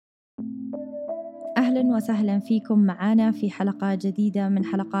أهلا وسهلا فيكم معنا في حلقة جديدة من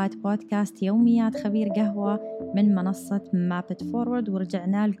حلقات بودكاست يوميات خبير قهوة من منصة مابت فورورد.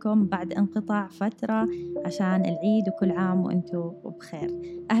 ورجعنا لكم بعد انقطاع فترة عشان العيد، وكل عام وأنتم بخير.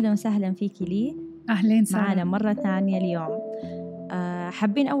 أهلا وسهلا فيكي لي، أهلين سهلا معنا مرة ثانية اليوم.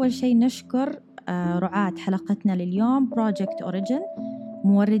 حابين أول شيء نشكر رعاة حلقتنا لليوم بروجكت أوريجين،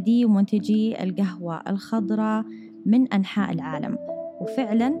 موردي ومنتجي القهوة الخضراء من أنحاء العالم.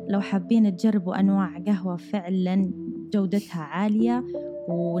 وفعلا لو حابين تجربوا أنواع قهوة فعلا جودتها عالية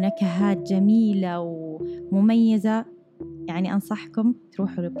ونكهات جميلة ومميزة، يعني أنصحكم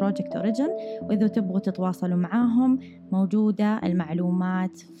تروحوا لبروجكت أوريجين. وإذا تبغوا تتواصلوا معاهم موجودة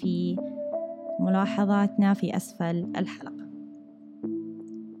المعلومات في ملاحظاتنا في أسفل الحلقة.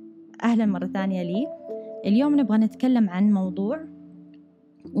 أهلا مرة ثانية لي. اليوم نبغى نتكلم عن موضوع،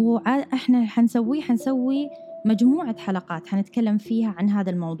 وإحنا حنسوي مجموعة حلقات حنتكلم فيها عن هذا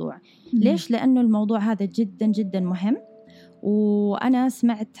الموضوع. ليش؟ لأنه الموضوع هذا جدا جدا مهم. وأنا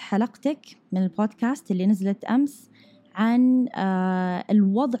سمعت حلقتك من البودكاست اللي نزلت أمس عن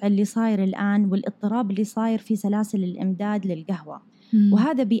الوضع اللي صاير الآن والاضطراب اللي صاير في سلاسل الإمداد للقهوة،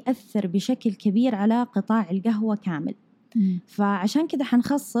 وهذا بيأثر بشكل كبير على قطاع القهوة كامل. فعشان كده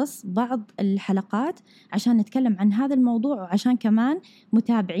حنخصص بعض الحلقات عشان نتكلم عن هذا الموضوع، وعشان كمان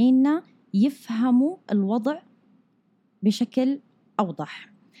متابعينا يفهموا الوضع بشكل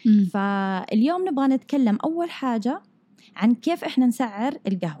أوضح. فاليوم نبغى نتكلم أول حاجة عن كيف إحنا نسعر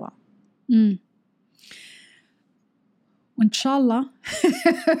القهوة. وإن شاء الله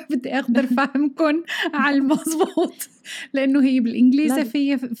بدي أقدر فهمكم على المضبوط، لأنه هي بالإنجليزي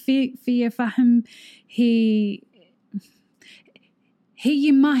في فهم.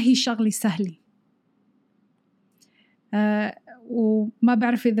 هي ما هي شغلة سهلة. وما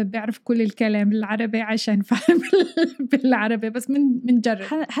بعرف إذا بعرف كل الكلام بالعربي عشان فهم بالعربي، بس من جرب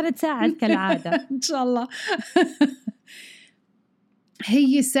حنتساعد كالعادة إن شاء الله.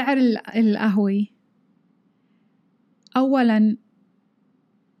 هي سعر القهوة أولاً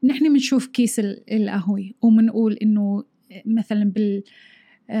نحن بنشوف كيس القهوة ومنقول إنه مثلاً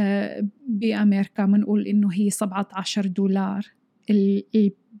بأمريكا منقول إنه هي $17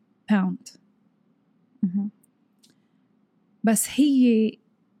 الباوند. بس هي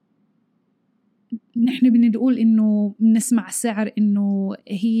نحن بنقول إنه بنسمع سعر إنه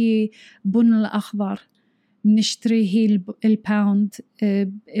هي بن الأخضر بنشتري هي الباوند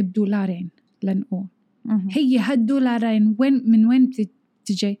 $2 لنقول. هي هالدولارين من وين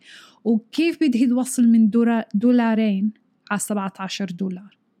تجي، وكيف بدها توصل من $2 على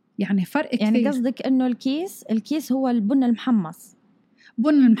 $17؟ يعني فرق كثير. يعني قصدك إنه الكيس هو البن المحمص، بن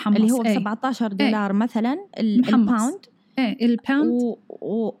المحمص اللي هو $17 مثلا الباوند. الباوند.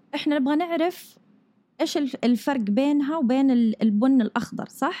 وإحنا نبغى نعرف إيش الفرق بينها وبين البن الأخضر،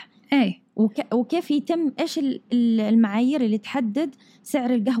 صح؟ وكيف يتم إيش المعايير اللي تحدد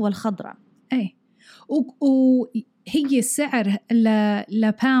سعر القهوة الخضراء؟ وهي السعر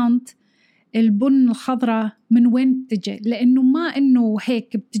لباوند البن الخضراء من وين تجي؟ لأنه ما إنه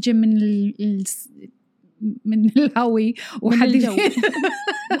هيك بتجي من الهوي من الجو.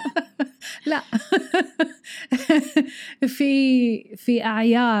 لا. في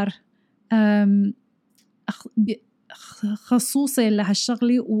أعيار خصوصي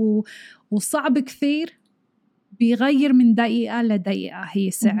لهالشغلة، وصعب كثير بيغير من دقيقة لدقيقة هي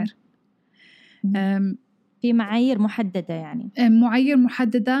السعر. في معايير محددة، يعني معايير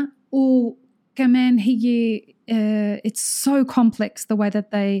محددة. وكمان هي it's so complex the way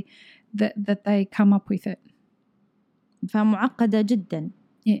that they come up with it. فمعقدة جدا.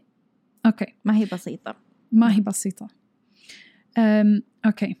 أوكي. ما هي بسيطة.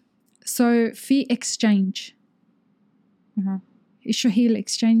 أوكي. so في exchange. إيش هي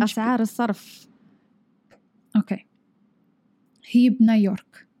الإكسشينج؟ أسعار الصرف. أوكي. هي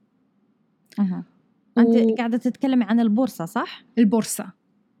بنيويورك. أنت قاعدة تتكلمي عن البورصة، صح؟ البورصة.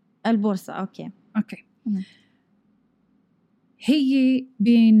 أوكي. هي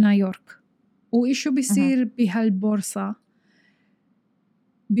بنيويورك. وإيشو بيصير بهالبورصة؟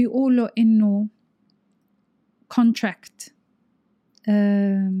 بيقولوا إنه contract،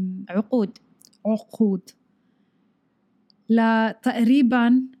 عقود لا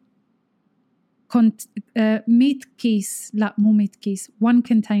تقريباً كنت 100 كيس، لا مو 100 كيس، 1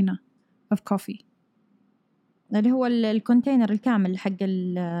 container of coffee، اللي هو الكونتينر الكامل حق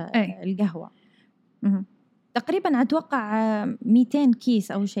القهوة. تقريباً أتوقع 200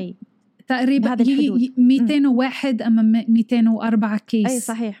 كيس أو شيء تقريباً. 201 أما 204 كيس. أي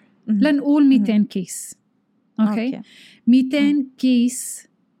صحيح. لنقول 200 كيس. أوكي. 200 كيس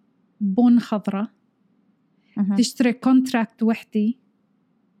بن خضرة. تشتري كونتراكت وحدي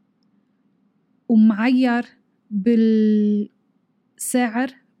ومعير بالسعر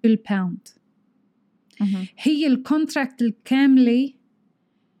بالباوند. هي الكونتراكت الكاملة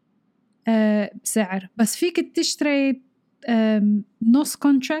بسعر، بس فيك تشتري نص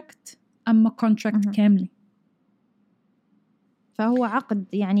كونتراكت أما كونتراكت كاملة. فهو عقد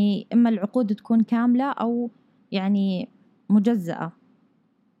يعني إما العقود تكون كاملة أو يعني مجزأة.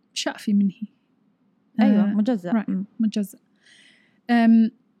 شقفي من هي. أيوة مجزأ. مجزأ.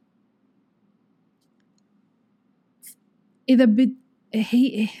 إذا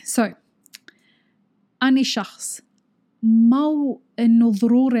هي أنا شخص مو إنه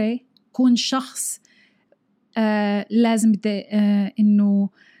ضروري يكون شخص لازم بدي إنه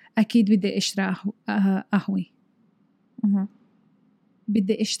أكيد بدي أشتري قهوة.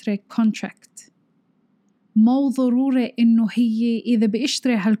 بدي أشتري كونتراكت. مو ضروري إنه هي إذا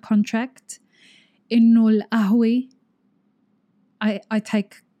بأشتري هالكونتراكت إنه القهوة I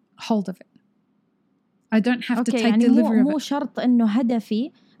take hold of it. I don't have to take يعني delivery of it. مو شرط إنه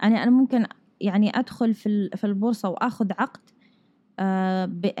هدفي أنا ممكن يعني أدخل في البورصة وأخذ عقد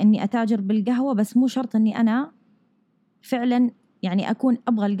بإني أتاجر بالقهوة، بس مو شرط إني أنا فعلا يعني أكون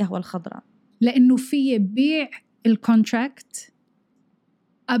أبغى القهوة الخضراء، لأنه في بيع الكونتراكت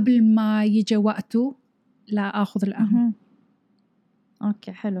قبل ما يجي وقته لا أخذ القهوة.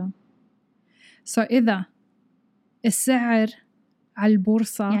 أوكي حلو. إذا السعر على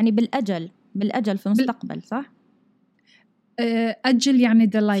البورصة يعني بالأجل في المستقبل صح؟ أجل يعني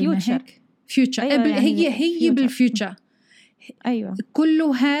ديلاي هيك فيوتشر. أيوة يعني هي بالفيوتشر. أيوة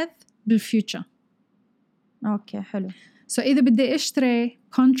كله هذا بالفيوتشر. أوكي حلو. إذا بدي أشتري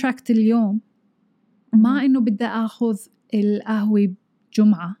كونتراكت اليوم ما إنه بدي أخذ القهوة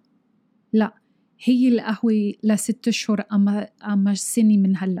جمعة، لا هي القهوة ل6 أشهر أما سنة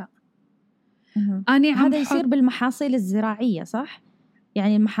من هلأ. هذا يصير بالمحاصيل الزراعية صح؟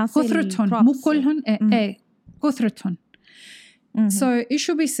 يعني المحاصيل كثرتهم مو كلهم كثرتهم.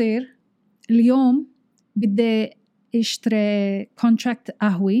 إيشو بيصير اليوم بدي اشتري كونتراكت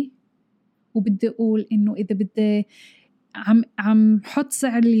قهوة وبدي أقول إنه إذا بدي عم حط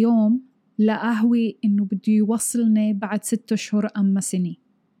سعر اليوم لقهوة إنه بده يوصلني بعد 6 أشهر أما سنة.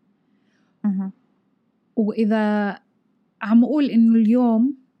 وإذا عم أقول إنه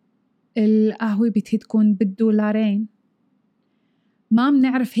اليوم القهوة بده تكون $2 ما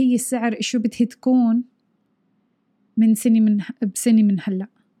بنعرف هي السعر إيشو بده تكون بسنة من هلأ.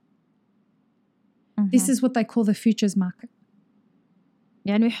 This is what they call the futures market.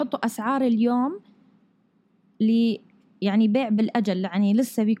 يعني يحطوا أسعار اليوم يعني بيع بالأجل، يعني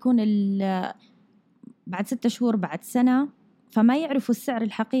لسه بيكون بعد 6 شهور بعد سنة، فما يعرفوا السعر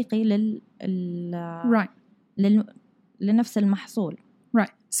الحقيقي لنفس المحصول.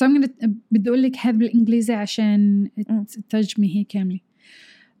 Right. So بدي أقول لك هذا بالإنجليزي عشان تترجمي هي كاملة.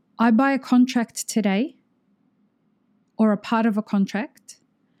 I buy a contract today or a part of a contract.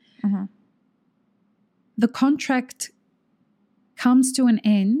 The contract comes to an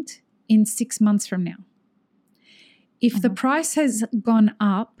end in 6 months from now. If the price has gone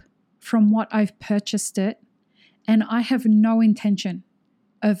up from what I've purchased it and I have no intention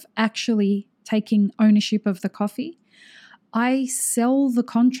of actually taking ownership of the coffee, I sell the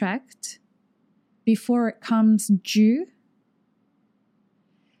contract before it comes due.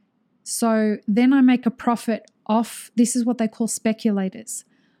 So then I make a profit off, this is what they call speculators.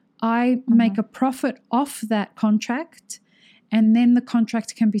 I make a profit off that contract and then the contract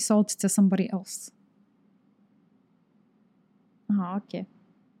can be sold to somebody else. أوكي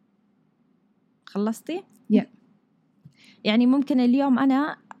خلصتي؟ Yeah. يعني ممكن اليوم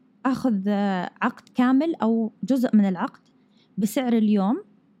أنا أخذ عقد كامل أو جزء من العقد بسعر اليوم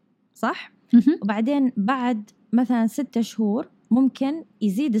صح؟ وبعدين بعد مثلا 6 شهور ممكن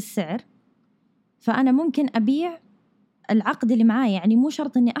يزيد السعر، فأنا ممكن أبيع العقد اللي معايا، يعني مو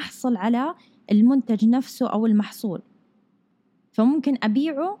شرط أني أحصل على المنتج نفسه أو المحصول، فممكن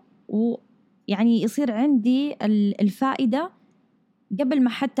أبيعه ويعني يصير عندي الفائدة قبل ما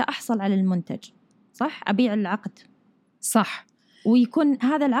حتى أحصل على المنتج صح؟ أبيع العقد صح، ويكون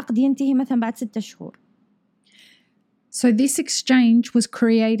هذا العقد ينتهي مثلا بعد 6 شهور. So this exchange was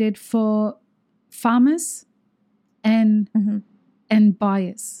created for farmers and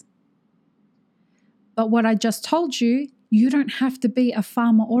buyers. But what I just told you, you don't have to be a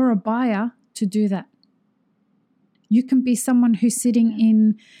farmer or a buyer to do that. You can be someone who's sitting in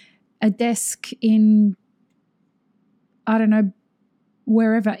a desk in, I don't know,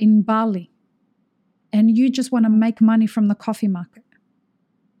 wherever, in Bali, and you just want to make money from the coffee market.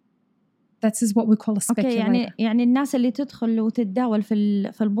 that is what we call a speculator. يعني الناس اللي تدخل وتتداول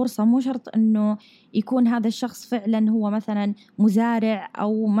في البورصة مو شرط إنه يكون هذا الشخص فعلا هو مثلا مزارع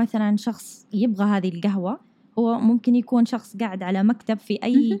أو مثلا شخص يبغى هذه القهوة. هو ممكن يكون شخص قاعد على مكتب في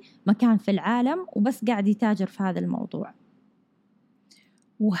أي مكان في العالم وبس قاعد يتاجر في هذا الموضوع.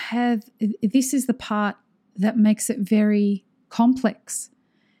 This is the part that makes it very complex,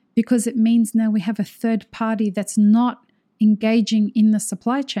 because it means now we have a third party that's not engaging in the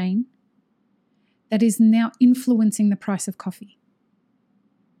supply chain that is now influencing the price of coffee.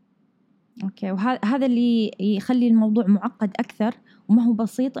 أوكي، وهذا اللي يخلي الموضوع معقد أكثر وما هو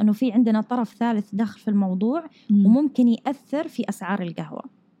بسيط، إنه في عندنا طرف ثالث داخل في الموضوع وممكن يأثر في أسعار القهوة.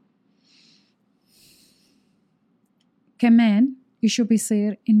 كمان يشو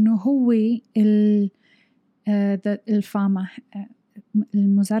بيصير إنه هو الفارما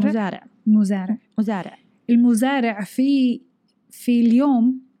المزارع في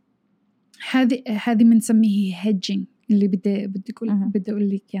اليوم هذه بنسميه hedging اللي بدي أقول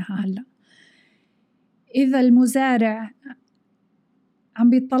لك إياها هلا. إذا المزارع عم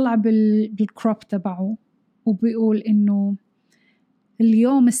بيطلع بالكروب تبعه وبيقول إنه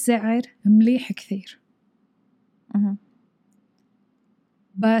اليوم السعر مليح كثير،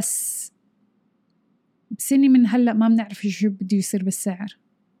 بس بسنة من هلا ما بنعرف شو بده يصير بالسعر،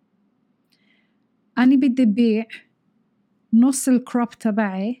 أنا بدي بيع نص الكروب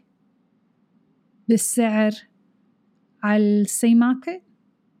تبعي بالسعر على السي ماركت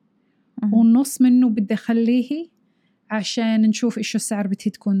ونص منه بدي أخليه عشان نشوف إيش السعر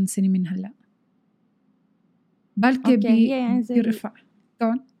بتهي تكون سنة من هلا، بلكي بيرفع.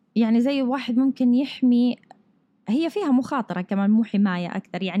 يعني زي واحد ممكن يحمي، هي فيها مخاطرة كمان مو حماية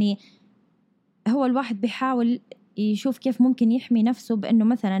أكثر. يعني هو الواحد بيحاول يشوف كيف ممكن يحمي نفسه، بأنه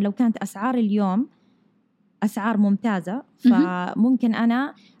مثلا لو كانت أسعار اليوم أسعار ممتازة فممكن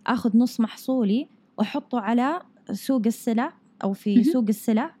أنا أخذ نص محصولي وأحطه على سوق السلع أو في سوق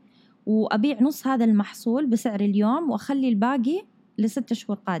السلع وأبيع نص هذا المحصول بسعر اليوم وأخلي الباقي ل6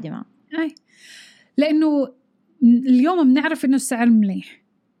 شهور قادمة. لأنه اليوم بنعرف إنه السعر مليح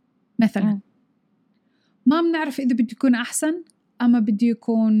مثلا، ما بنعرف إذا بده يكون أحسن أما بده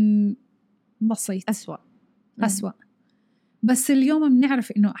يكون بسيط أسوأ. بس اليوم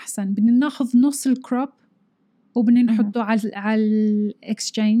بنعرف إنه أحسن، بدنا ناخذ نص الكروب وبدنا نحطه على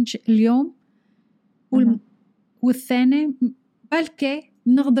الإكسشينج اليوم والثاني بلكي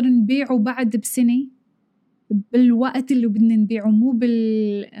بنقدر نبيعه بعد بسنة بالوقت اللي بدنا نبيعه، مو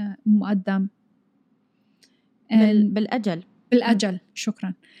بالمقدم، بالأجل.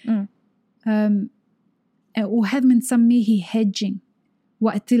 شكرا. وهذا بنسميه hedging،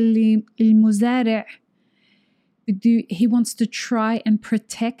 وقت اللي المزارع he wants to try and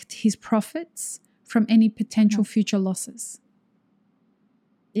protect his profits from any potential future losses.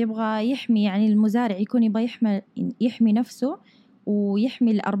 يبغى يحمي، يعني المزارع يكون يبغى يحمي نفسه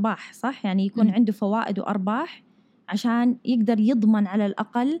ويحمي الأرباح، صح؟ يعني يكون عنده فوائد وأرباح عشان يقدر يضمن على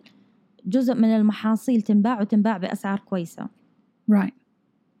الأقل جزء من المحاصيل تنباع بأسعار كويسة. Right.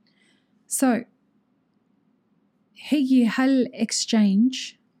 So هي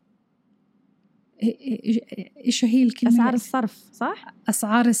exchange إيش هي الكلمة؟ أسعار الصرف، صح؟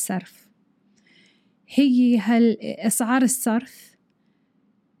 أسعار الصرف. هي أسعار الصرف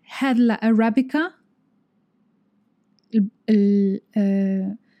هذا الأرابيكا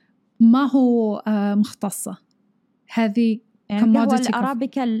ما هو مختصة، هذه يعني قهوة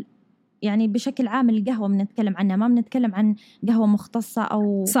الأرابيكا يعني بشكل عام القهوة بنتكلم عنها، ما بنتكلم عن قهوة مختصة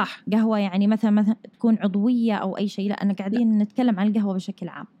أو صح. قهوة يعني مثلا تكون عضوية أو أي شيء، لا أنا قاعدين نتكلم عن القهوة بشكل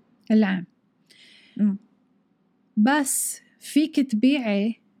عام. العام. بس فيك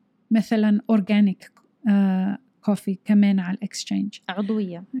تبيعي مثلا أورجانيك كوفي كمان على الإكسشينج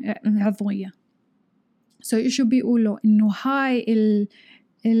عضوية. so إيشو بيقولوا إنه هاي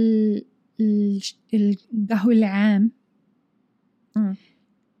القهوة العام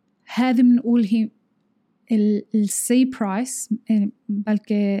هذا بنقول هي السي برايس،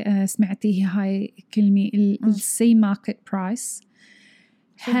 بلكي سمعتيه هاي كلمة السي ماركت برايس،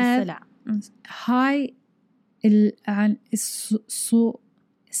 هاي عن سوق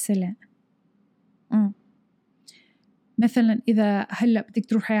السلع. مثلا إذا هلأ بدك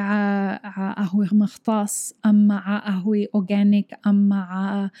تروحي على قهوة مختص أما على قهوة أورجانيك أما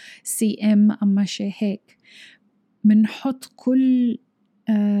على CM أما شيء هيك، منحط كل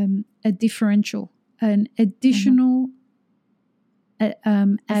a differential an additional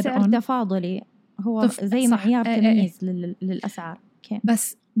سعر تفاضلي، هو زي معيار تمييز للأسعار.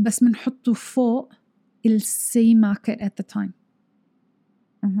 بس منحطه فوق السي ماركت at the time.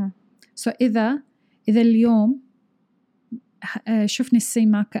 so إذا اليوم شفنا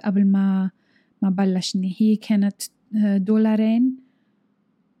السيماكة قبل ما بلشني، هي كانت $2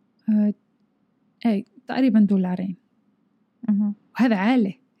 أي تقريبا $2. وهذا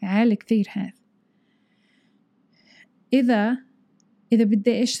عالي كثير. هذا إذا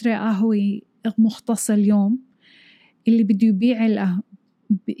بدي أشتري قهوة مختصة اليوم، اللي بده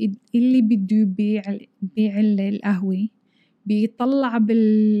يبيع القهوة بيطلع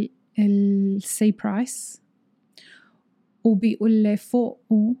بالسي برايس وبيقول لي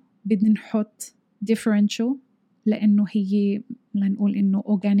فوقه بدنا نحط differential، لأنه هي لنقول إنه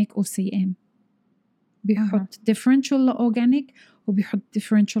organic أو CM، بيحط differential لأورجانيك وبيحط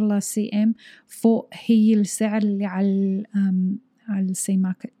differential لCM فوق هي السعر اللي على السي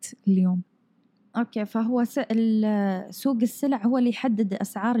ماركت اليوم. أوكي، فهو سوق السلع هو اللي يحدد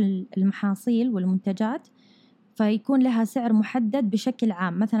أسعار المحاصيل والمنتجات، فيكون لها سعر محدد بشكل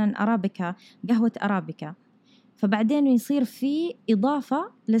عام. مثلا أرابيكا، قهوة أرابيكا، فبعدين يصير في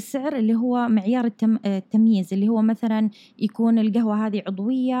إضافة للسعر اللي هو معيار التمييز، اللي هو مثلا يكون القهوة هذه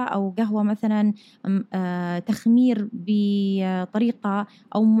عضوية أو قهوة مثلا تخمير بطريقة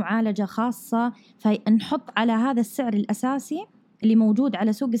أو معالجة خاصة، فنحط على هذا السعر الأساسي اللي موجود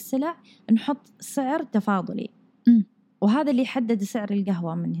على سوق السلع نحط سعر تفاضلي. وهذا اللي يحدد سعر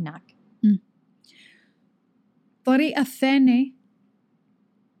القهوة من هناك. الطريقة الثانية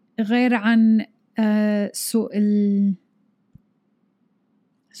غير عن سوق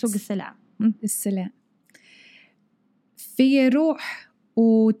السلع، في يروح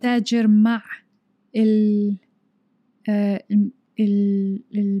وتاجر مع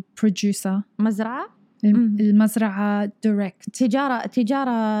البروديوسر، المزرعة direct،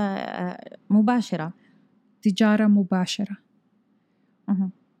 تجارة مباشرة.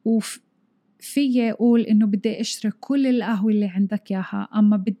 وفي يقول إنه بدي أشتري كل القهوة اللي عندك إياها،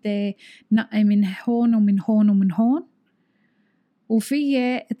 أما بدي نقي من هون ومن هون ومن هون.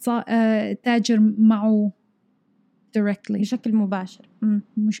 وفي تاجر معه directly بشكل مباشر.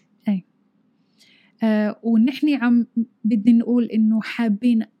 مش أي. ونحن بدي نقول إنه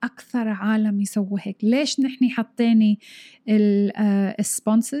حابين أكثر عالم يسوي هيك. ليش نحن حطيني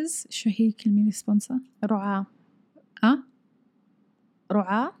السبونسرز؟ شو هي كلمة السبونسر؟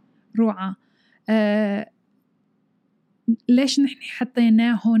 رعاة. ليش نحن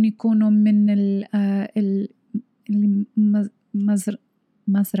حطيناهم يكونوا من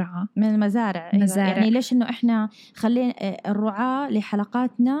مزرعة، من المزارع. يعني ليش إنه إحنا خلينا الرعاة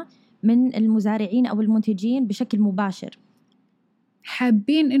لحلقاتنا من المزارعين أو المنتجين بشكل مباشر.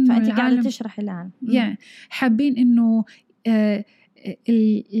 حابين إنه فأنت قاعدة تشرح الآن. حابين إنه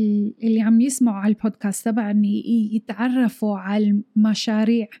اللي عم يسمعوا على البودكاست تبعنا يتعرفوا على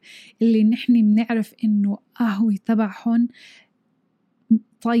المشاريع اللي نحن بنعرف إنه قهوة تبعهم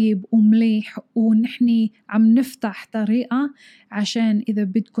طيب ومليح، ونحن عم نفتح طريقة عشان إذا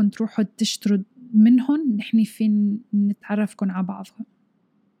بدكم تروحوا تشتروا منهم نحن فين نتعرفكم على بعضهم.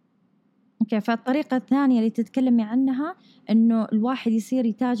 أوكي، فالطريقة الثانية اللي تتكلمي عنها إنه الواحد يصير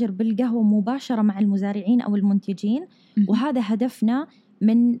يتاجر بالقهوة مباشرة مع المزارعين أو المنتجين. وهذا هدفنا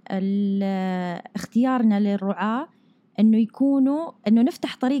من اختيارنا للرعاة، إنه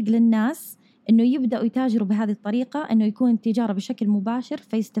نفتح طريق للناس إنه يبدأوا يتاجروا بهذه الطريقة، إنه يكون التجارة بشكل مباشر،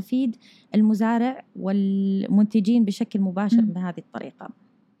 فيستفيد المزارع والمنتجين بشكل مباشر بهذه الطريقة.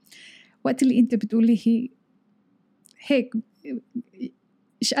 وقت اللي أنت بتقولي هيك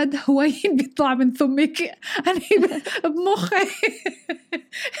إيش قد هواين بيطلع من ثمك، أنا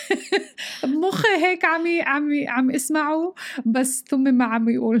بمخي هيك عم اسمعه، بس ثمي ما عم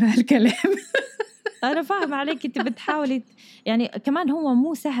يقول هالكلام. أنا فاهم عليك، أنت بتحاولي يعني كمان هو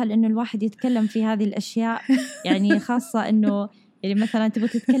مو سهل إنه الواحد يتكلم في هذه الأشياء، يعني خاصة إنه يعني مثلا تبغى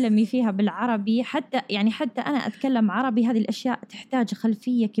تتكلمي فيها بالعربي، حتى أنا أتكلم عربي، هذه الأشياء تحتاج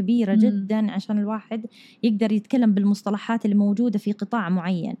خلفية كبيرة جدا عشان الواحد يقدر يتكلم بالمصطلحات اللي موجودة في قطاع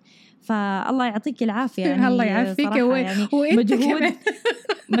معين. فالله يعطيك العافية يعني. الله يعافيك يعني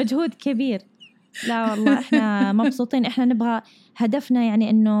مجهود كبير. لا والله إحنا مبسوطين. إحنا نبغى هدفنا يعني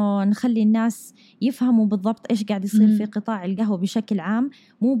إنه نخلي الناس يفهموا بالضبط إيش قاعد يصير في قطاع القهوة بشكل عام.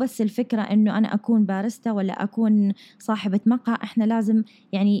 مو بس الفكرة إنه أنا أكون باريستا ولا أكون صاحبة مقهى، إحنا لازم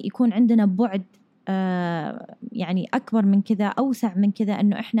يعني يكون عندنا بعد يعني أكبر من كذا، أوسع من كذا،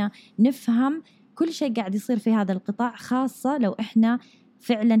 إنه إحنا نفهم كل شيء قاعد يصير في هذا القطاع، خاصة لو إحنا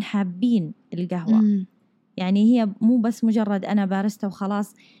فعلا حابين القهوة. يعني هي مو بس مجرد أنا باريستا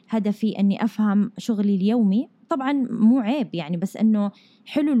وخلاص، هدفي أني أفهم شغلي اليومي. طبعا مو عيب يعني، بس أنه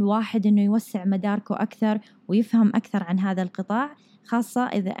حلو الواحد أنه يوسع مداركه أكثر ويفهم أكثر عن هذا القطاع، خاصة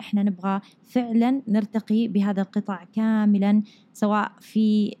إذا إحنا نبغى فعلا نرتقي بهذا القطاع كاملا، سواء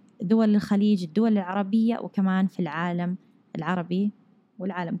في دول الخليج، الدول العربية، وكمان في العالم العربي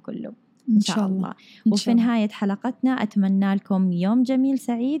والعالم كله إن شاء الله. وفي نهاية حلقتنا أتمنى لكم يوم جميل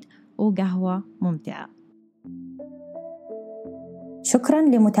سعيد وقهوة ممتعة. شكرا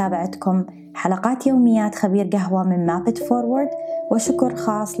لمتابعتكم حلقات يوميات خبير قهوة من مابت فورورد، وشكر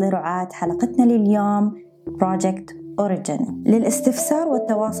خاص لرعاة حلقتنا لليوم Project Origin. للاستفسار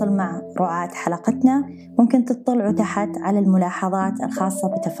والتواصل مع رعاة حلقتنا ممكن تطلعوا تحت على الملاحظات الخاصة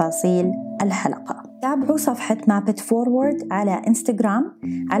بتفاصيل الحلقة. تابعوا صفحة مابت فورورد على انستغرام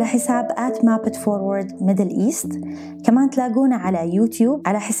على حساب @mapitforwardmiddleeast. كمان تلاقونا على يوتيوب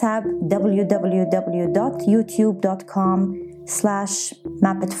على حساب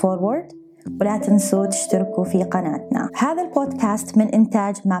www.youtube.com/mapitforward، ولا تنسوا تشتركوا في قناتنا. هذا البودكاست من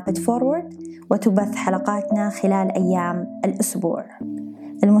إنتاج مابت فورورد، وتبث حلقاتنا خلال أيام الأسبوع.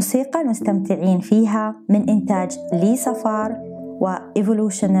 الموسيقى المستمتعين فيها من إنتاج لي صفار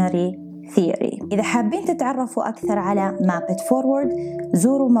وإيفولوشنري ثيوري. إذا حابين تتعرفوا أكثر على مابت فورورد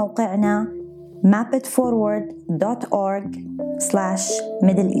زوروا موقعنا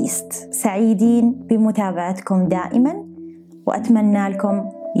mapitforward.org/middleeast. سعيدين بمتابعتكم دائما، وأتمنى لكم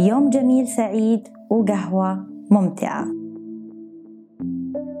يوم جميل سعيد وقهوة ممتعة.